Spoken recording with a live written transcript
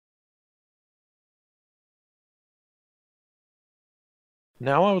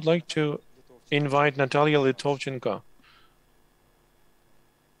Now I would like to invite Natalia Litovchenko.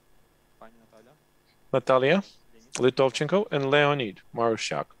 Natalia Litovchenko and Leonid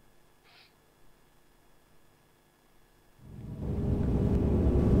Marushchak.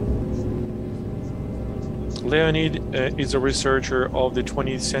 Leonid is a researcher of the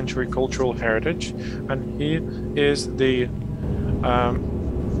 20th century cultural heritage, and he is the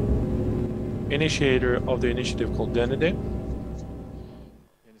initiator of the initiative called Denide.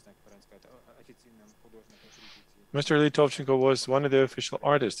 Mr. Litovchenko was one of the official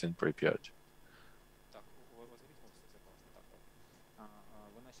artists in Pripyat.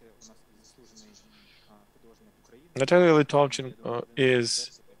 Natalia Litovchenko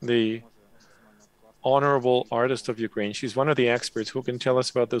is the honorable artist of Ukraine. She's one of the experts who can tell us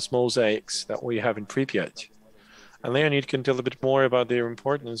about those mosaics that we have in Pripyat. And Leonid can tell a bit more about their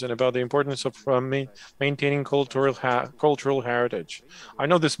importance and about the importance of maintaining cultural heritage. I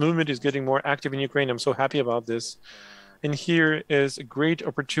know this movement is getting more active in Ukraine. I'm so happy about this. And here is a great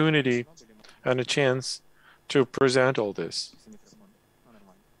opportunity and a chance to present all this.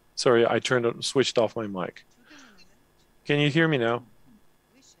 Sorry, I switched off my mic. Can you hear me now?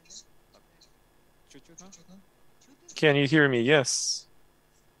 Can you hear me? Yes.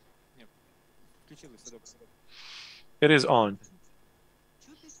 It is on.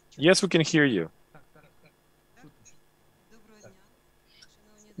 Yes, we can hear you.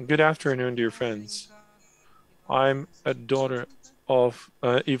 Good afternoon, dear friends. I'm a daughter of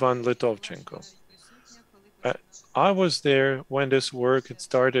Ivan Litovchenko. I was there when this work had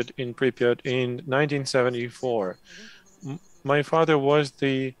started in Pripyat in 1974. My father was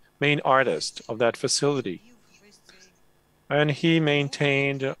the main artist of that facility, and he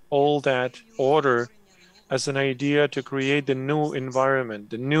maintained all that order as an idea to create the new environment,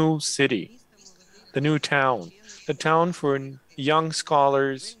 the new city, the new town, the town for young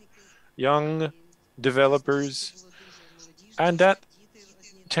scholars, young developers. And that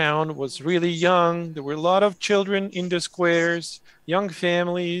town was really young. There were a lot of children in the squares, young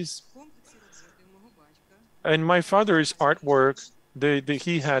families. And my father's artwork,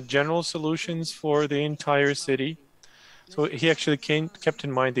 he had general solutions for the entire city. So he actually kept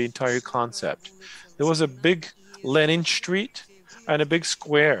in mind the entire concept. There was a big Lenin Street and a big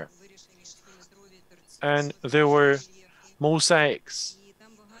square. And there were mosaics,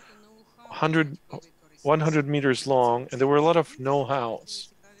 100 meters long, and there were a lot of know-hows.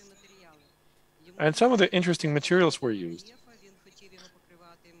 And some of the interesting materials were used.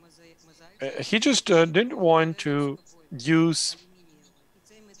 He just didn't want to use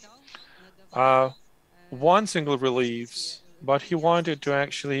one single reliefs, but he wanted to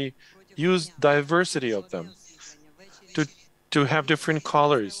actually use diversity of them to have different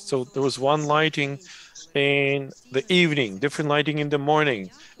colors. So there was one lighting in the evening, different lighting in the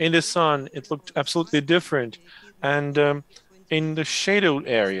morning. In the sun, it looked absolutely different. And in the shadowed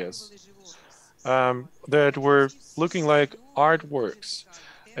areas that were looking like artworks,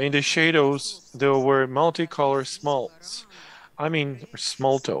 in the shadows, there were multicolor smolts. I mean,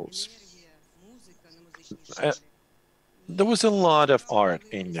 smoltos. There was a lot of art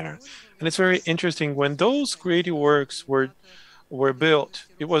in there. And it's very interesting, when those creative works were built,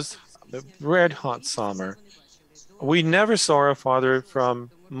 it was the red hot summer. We never saw our father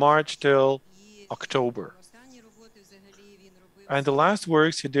from March till October. And the last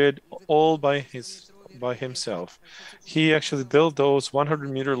works he did all by himself. He actually built those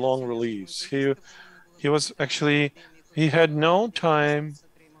 100-meter long reliefs. He had no time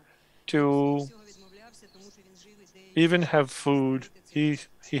to even have food. He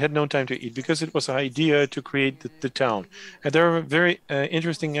had no time to eat because it was an idea to create the town. And there were very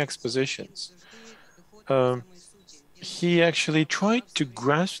interesting expositions. He actually tried to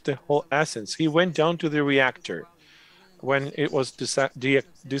grasp the whole essence. He went down to the reactor when it was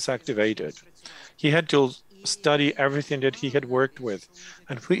deactivated. He had to study everything that he had worked with,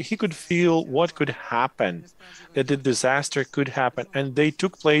 and he could feel what could happen, that the disaster could happen. And they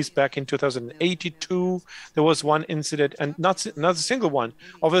took place back in 2082. There was one incident, and not a single one,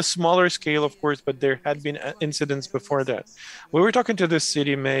 of a smaller scale, of course, but there had been incidents before that. We were talking to the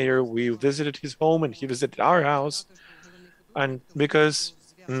city mayor. We visited his home, and he visited our house. And because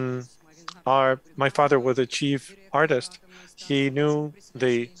my father was a chief artist, he knew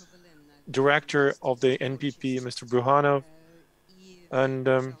the director of the NPP, Mr. Bruhanov,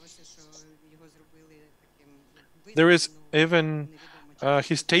 and there is even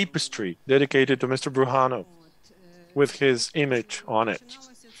his tapestry dedicated to Mr. Bruhanov with his image on it.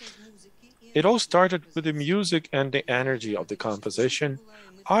 It all started with the music and the energy of the composition.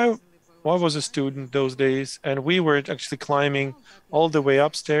 I I was a student those days, and we were actually climbing all the way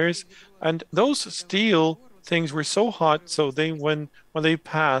upstairs, and those steel things were so hot, so when they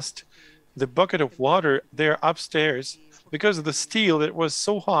passed the bucket of water there upstairs, because of the steel, it was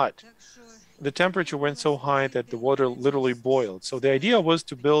so hot. The temperature went so high that the water literally boiled. So the idea was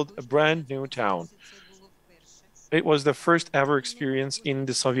to build a brand new town. It was the first ever experience in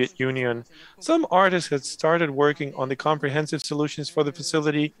the Soviet Union. Some artists had started working on the comprehensive solutions for the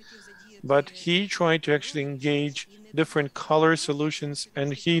facility, but he tried to actually engage different color solutions,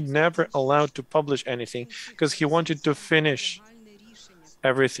 and he never allowed to publish anything because he wanted to finish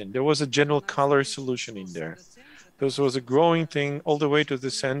everything. There was a general color solution in there. This was a growing thing all the way to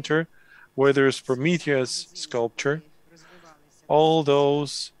the center where there's Prometheus sculpture. All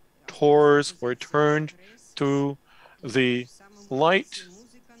those doors were turned to the light,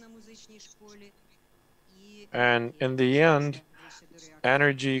 and in the end,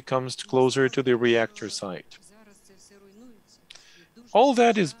 energy comes closer to the reactor site. All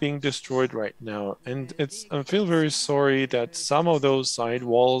that is being destroyed right now, and I feel very sorry that some of those side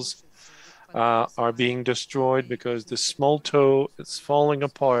walls are being destroyed because the small toe is falling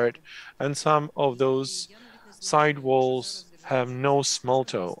apart, and some of those side walls have no small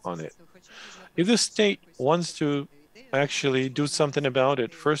toe on it. If the state wants to actually do something about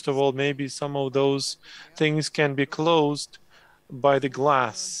it, first of all, maybe some of those things can be closed by the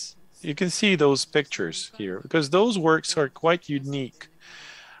glass. You can see those pictures here because those works are quite unique.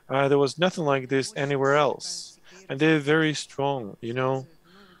 There was nothing like this anywhere else, and they're very strong, you know.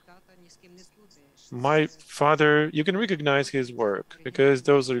 My father, you can recognize his work because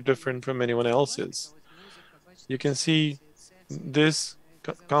those are different from anyone else's. You can see this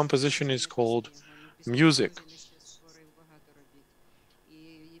composition is called music.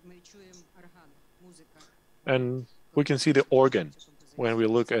 And we can see the organ when we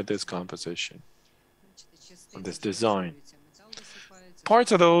look at this composition, this design.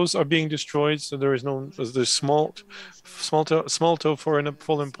 Parts of those are being destroyed, so there is the small toe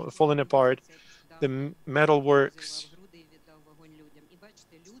falling apart. The metal works.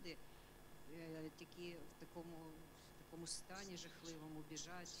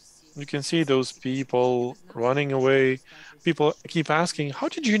 You can see those people running away. People keep asking, how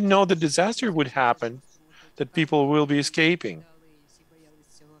did you know the disaster would happen, that people will be escaping?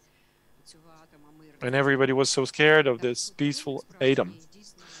 And everybody was so scared of this peaceful atom.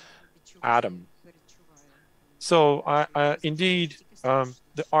 So indeed,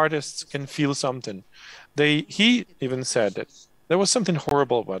 the artists can feel something. He even said that there was something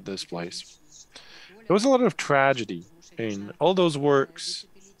horrible about this place. There was a lot of tragedy in all those works,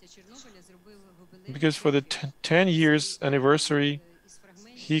 because for the 10 years anniversary,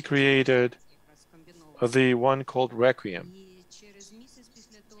 he created the one called Requiem.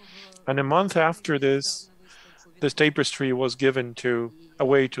 And a month after this tapestry was given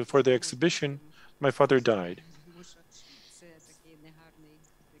away for the exhibition. My father died.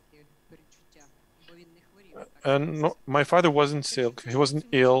 And no, my father wasn't sick, he wasn't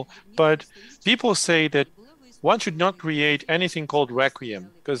ill, but people say that one should not create anything called Requiem,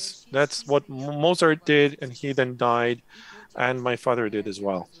 because that's what Mozart did, and he then died, and my father did as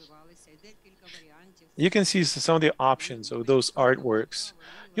well. You can see some of the options of those artworks.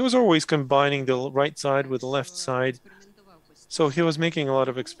 He was always combining the right side with the left side, so he was making a lot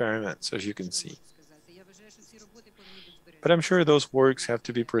of experiments, as you can see. But I'm sure those works have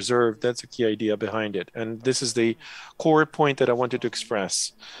to be preserved. That's a key idea behind it. And this is the core point that I wanted to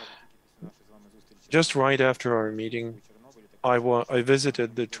express. Just right after our meeting, I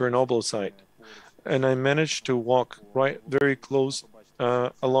visited the Chernobyl site, and I managed to walk very close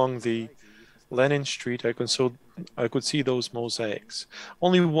along the Lenin Street. I could see those mosaics.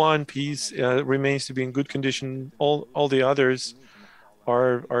 Only one piece remains to be in good condition. All the others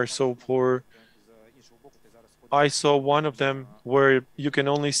are so poor. I saw one of them where you can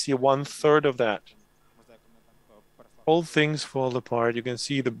only see 1/3 of that. All things fall apart. You can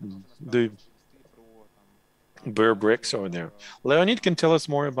see the bare bricks over there. Leonid can tell us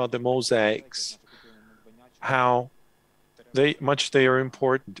more about the mosaics, how much they are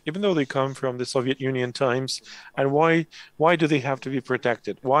important, even though they come from the Soviet Union times, and why do they have to be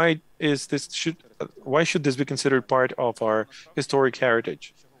protected? Why should this be considered part of our historic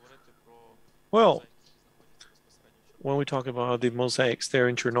heritage? Well, when we talk about the mosaics there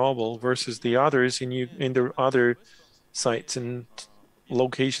in Chernobyl versus the others in the other sites and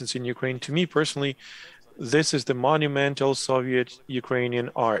locations in Ukraine, to me personally, this is the monumental Soviet Ukrainian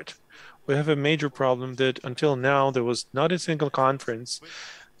art. We have a major problem that until now there was not a single conference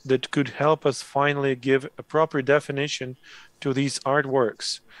that could help us finally give a proper definition to these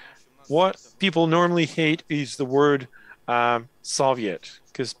artworks. What people normally hate is the word Soviet,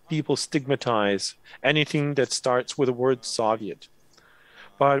 because people stigmatize anything that starts with the word Soviet.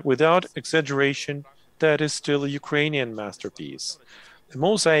 But without exaggeration, that is still a Ukrainian masterpiece. The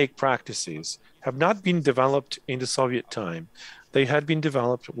mosaic practices have not been developed in the Soviet time. They had been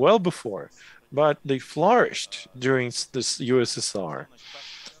developed well before, but they flourished during this USSR.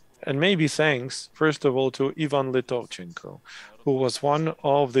 And maybe thanks, first of all, to Ivan Litovchenko, who was one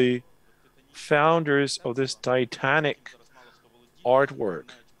of the founders of this titanic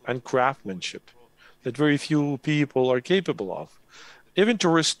artwork and craftsmanship that very few people are capable of. Even to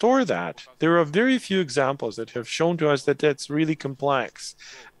restore that, there are very few examples that have shown to us that that's really complex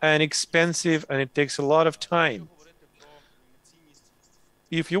and expensive, and it takes a lot of time.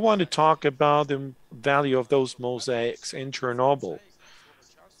 If you want to talk about the value of those mosaics in Chernobyl,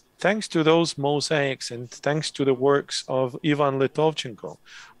 thanks to those mosaics and thanks to the works of Ivan Litovchenko,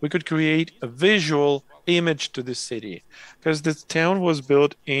 we could create a visual image to the city, because the town was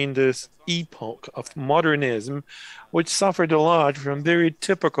built in this epoch of modernism, which suffered a lot from very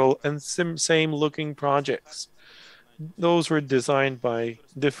typical and same looking projects. Those were designed by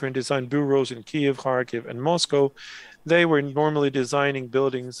different design bureaus in Kiev, Kharkiv, and Moscow. They were normally designing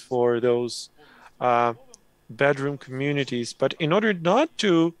buildings for those bedroom communities, but in order not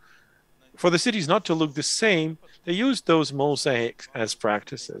to for the cities not to look the same, they used those mosaics as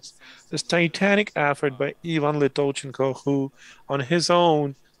practices. This titanic effort by Ivan Litovchenko, who on his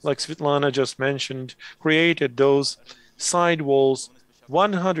own, like Svetlana just mentioned, created those side walls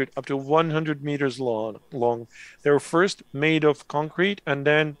 100 up to 100 meters long. They were first made of concrete and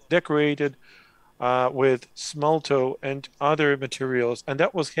then decorated with smolto and other materials, and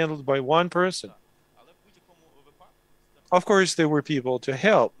that was handled by one person. Of course, there were people to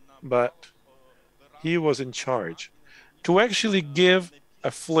help, but he was in charge to actually give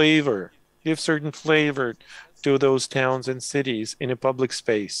certain flavor to those towns and cities in a public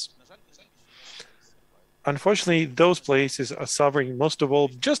space. Unfortunately, those places are suffering most of all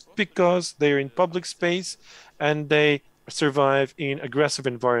just because they're in public space and they survive in aggressive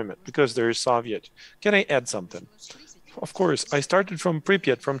environment because they're Soviet. Can I add something? Of course, I started from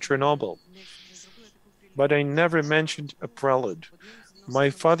Pripyat, from Chernobyl, but I never mentioned a prelude.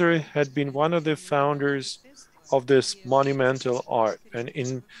 My father had been one of the founders of this monumental art, and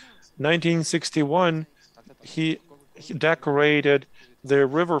in 1961, he decorated the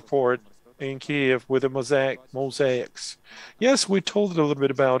river port in Kiev with the mosaics. Yes, we told a little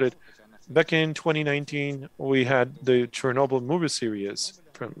bit about it. Back in 2019, we had the Chernobyl movie series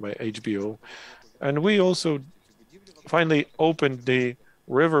from by HBO, and we also finally opened the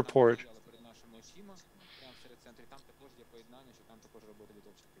river port.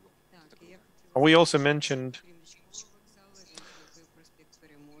 We also mentioned,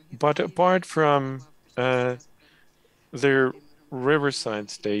 but apart from their riverside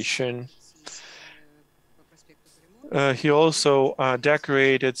station, he also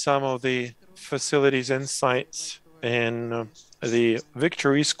decorated some of the facilities and sites in the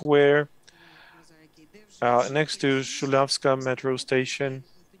Victory Square next to Shulavska metro station.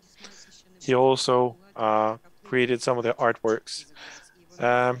 He also created some of the artworks.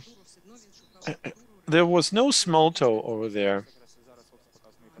 There was no smolto over there,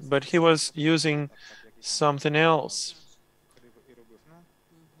 but he was using something else.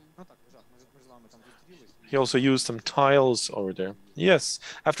 He also used some tiles over there. Yes,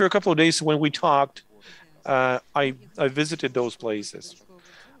 after a couple of days when we talked, I visited those places.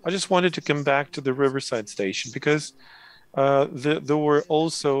 I just wanted to come back to the Riverside Station because there were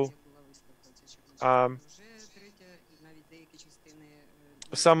also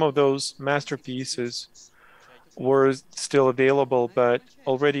some of those masterpieces were still available, but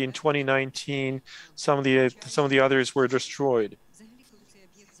already in 2019, some of the others were destroyed.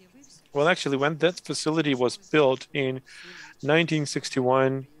 Well, actually, when that facility was built in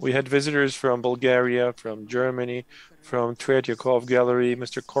 1961, we had visitors from Bulgaria, from Germany, from Tretyakov Gallery,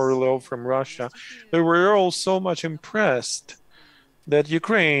 Mr. Korolov from Russia. They were all so much impressed that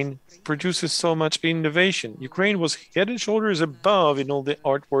Ukraine produces so much innovation. Ukraine was head and shoulders above in all the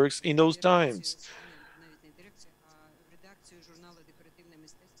artworks in those times.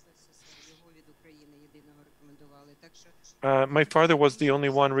 My father was the only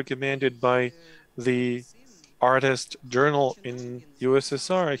one recommended by the artist journal in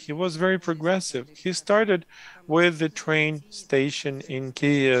USSR. He was very progressive. He started with the train station in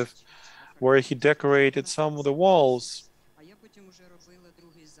Kiev, where he decorated some of the walls.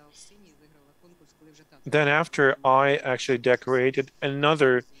 Then after, I actually decorated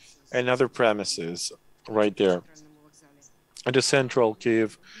another premises right there at the central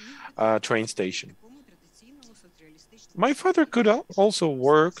Kiev train station. My father could also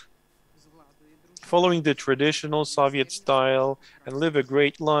work following the traditional Soviet style and live a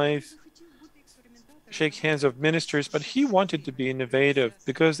great life, shake hands of ministers, but he wanted to be innovative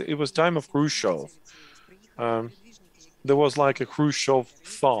because it was time of Khrushchev. There was like a Khrushchev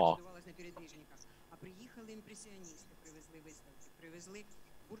thaw.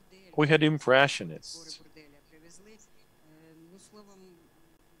 We had impressionists.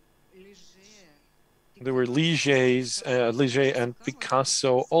 There were Liget and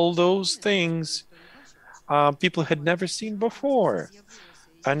Picasso, all those things people had never seen before.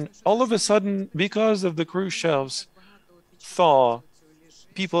 And all of a sudden, because of the Khrushchev's thaw,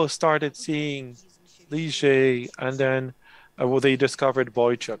 people started seeing Liget, and then they discovered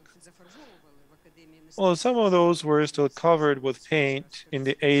Boychuk. Well, some of those were still covered with paint in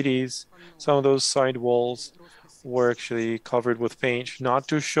the 80s. Some of those side walls were actually covered with paint, not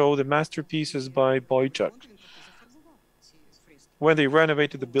to show the masterpieces by Boychuk. When they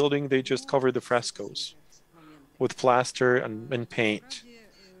renovated the building, they just covered the frescoes with plaster and paint.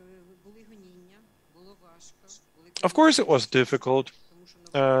 Of course, it was difficult.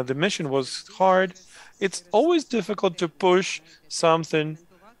 The mission was hard. It's always difficult to push something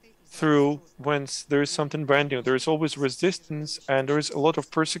through when there is something brand new. There is always resistance and there is a lot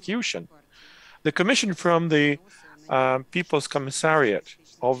of persecution. The commission from the People's Commissariat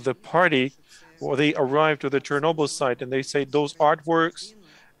of the party, well, they arrived to the Chernobyl site and they say those artworks,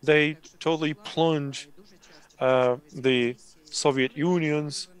 they totally plunge the Soviet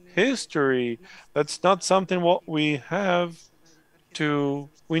Union's history. That's not something what we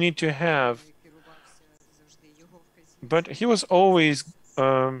need to have. But he was always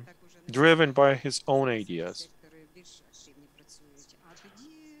driven by his own ideas.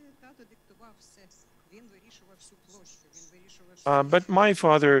 But my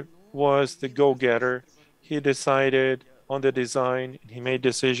father was the go-getter. He decided on the design. He made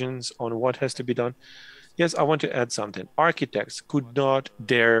decisions on what has to be done. Yes, I want to add something. Architects could not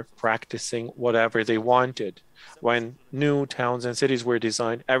dare practicing whatever they wanted. When new towns and cities were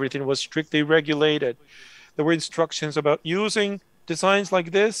designed, everything was strictly regulated. There were instructions about using designs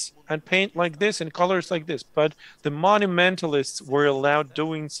like this and paint like this and colors like this. But the monumentalists were allowed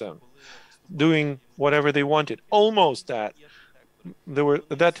doing whatever they wanted. Almost that.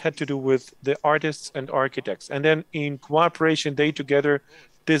 That had to do with the artists and architects. And then in cooperation, they together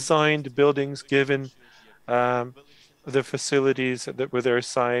designed buildings given the facilities with their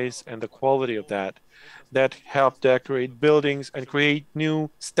size and the quality of that helped decorate buildings and create new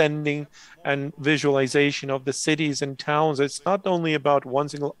standing and visualization of the cities and towns. It's not only about one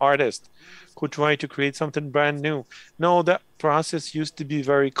single artist who tried to create something brand new. No, that process used to be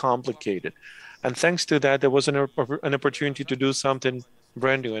very complicated. And thanks to that, there was an opportunity to do something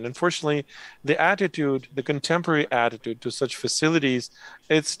brand new. And unfortunately, the contemporary attitude to such facilities,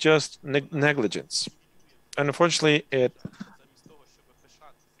 it's just negligence. And unfortunately, it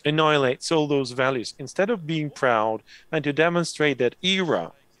annihilates all those values. Instead of being proud and to demonstrate that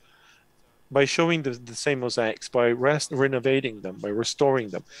era by showing the same mosaics, by renovating them, by restoring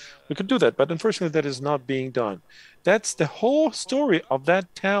them, we could do that. But unfortunately, that is not being done. That's the whole story of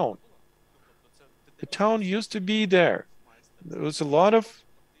that town. The town used to be there. There was a lot of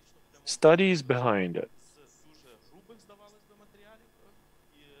studies behind it.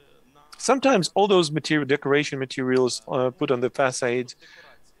 Sometimes all those decoration materials put on the facades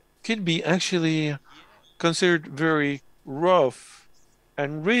can be actually considered very rough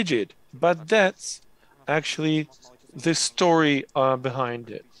and rigid, but that's actually the story behind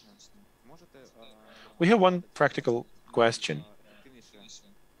it. We have one practical question.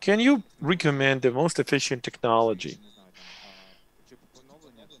 Can you recommend the most efficient technology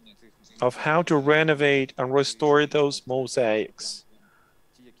of how to renovate and restore those mosaics?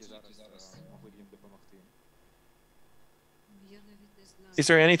 Is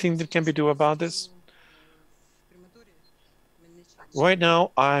there anything that can be done about this? Right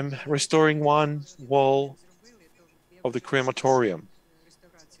now, I'm restoring one wall of the crematorium.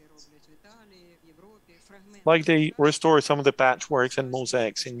 Like they restore some of the patchworks and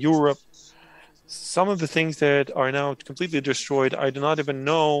mosaics in Europe. Some of the things that are now completely destroyed, I do not even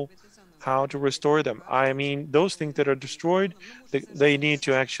know how to restore them. I mean, those things that are destroyed, they need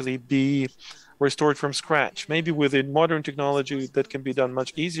to actually be restored from scratch. Maybe with modern technology that can be done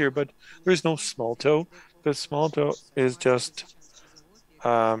much easier, but there's no small toe. The small toe is just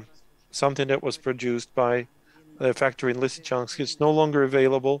something that was produced by the factory in Lysychansk. It's no longer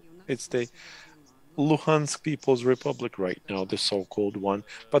available. It's the Luhansk People's Republic right now, the so-called one.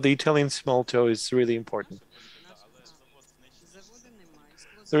 But the Italian small toe is really important.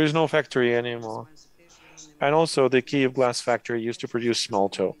 There is no factory anymore. And also the Kiev glass factory used to produce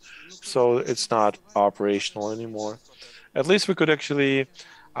smelto, so it's not operational anymore. At least we could actually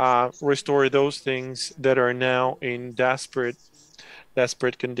restore those things that are now in desperate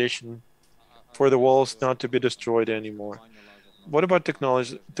condition for the walls not to be destroyed anymore. What about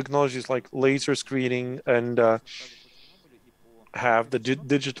technologies like laser screening and have the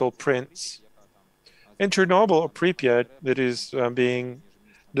digital prints? In Chernobyl or Pripyat that is being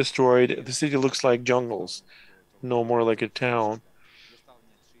destroyed, the city looks like jungles, no more like a town.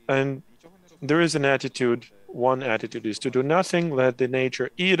 And there is an attitude, one attitude is to do nothing, let the nature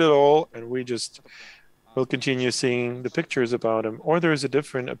eat it all, and we just will continue seeing the pictures about them. Or there is a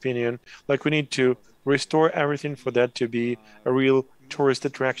different opinion, like we need to restore everything for that to be a real tourist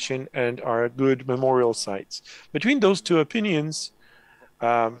attraction and are good memorial sites. Between those two opinions,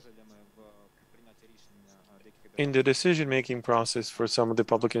 in the decision-making process for some of the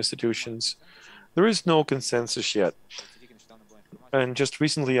public institutions, there is no consensus yet. And just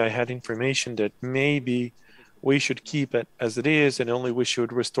recently I had information that maybe we should keep it as it is and only we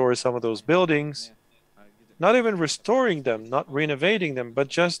should restore some of those buildings, not even restoring them, not renovating them, but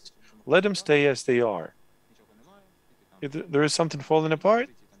just let them stay as they are. If there is something falling apart,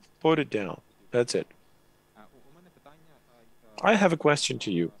 put it down. That's it. I have a question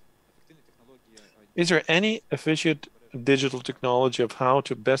to you. Is there any efficient digital technology of how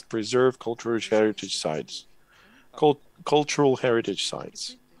to best preserve cultural heritage sites? Cultural heritage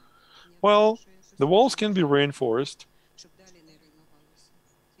sites. Well, the walls can be reinforced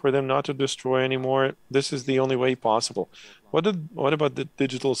for them not to destroy anymore. This is the only way possible. What about the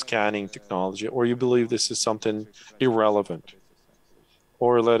digital scanning technology? Or you believe this is something irrelevant?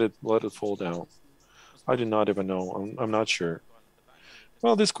 Or let it fall down? I do not even know. I'm not sure.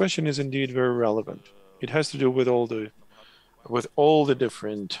 Well, this question is indeed very relevant. It has to do with all the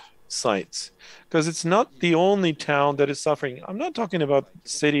different sites, because it's not the only town that is suffering. I'm not talking about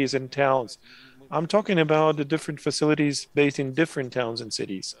cities and towns. I'm talking about the different facilities based in different towns and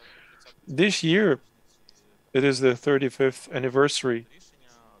cities. This year, it is the 35th anniversary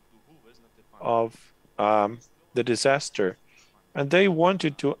of the disaster, and they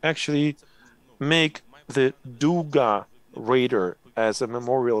wanted to actually make the Duga Raider as a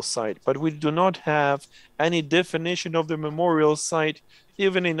memorial site, but we do not have any definition of the memorial site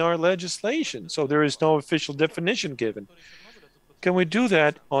even in our legislation, so there is no official definition given. Can we do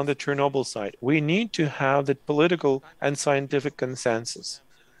that on the Chernobyl site? We need to have the political and scientific consensus.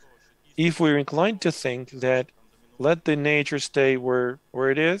 If we're inclined to think that let the nature stay where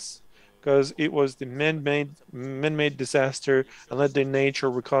it is, because it was the man-made disaster, and let the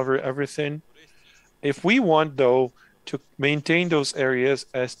nature recover everything. If we want, though, to maintain those areas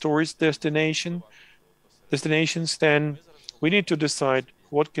as tourist destinations, then we need to decide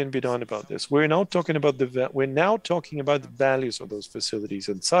what can be done about this. We're now talking about the values of those facilities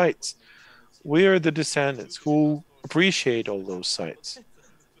and sites. We are the descendants who appreciate all those sites.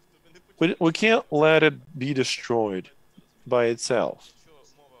 We can't let it be destroyed by itself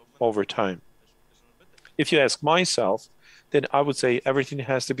over time. If you ask myself, then I would say everything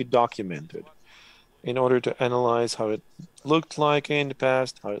has to be documented in order to analyze how it looked like in the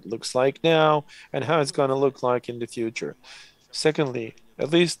past, how it looks like now, and how it's going to look like in the future. Secondly, at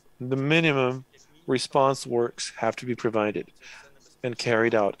least the minimum response works have to be provided and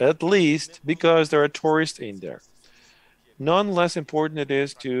carried out, at least because there are tourists in there. None less important it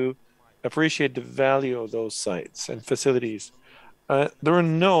is to appreciate the value of those sites and facilities. There are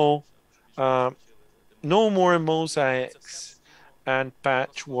no more mosaics and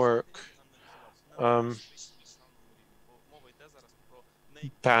patchwork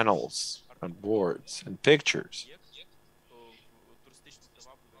panels and boards and pictures.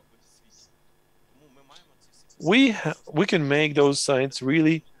 We can make those sites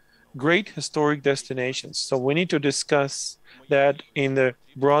really great historic destinations. So we need to discuss that in the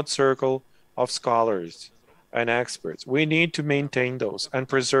broad circle of scholars and experts. We need to maintain those and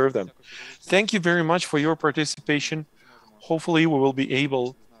preserve them. Thank you very much for your participation. Hopefully we will be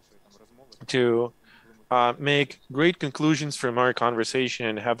able to make great conclusions from our conversation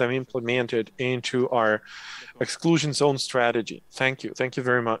and have them implemented into our exclusion zone strategy. Thank you. Thank you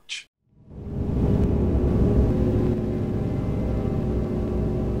very much.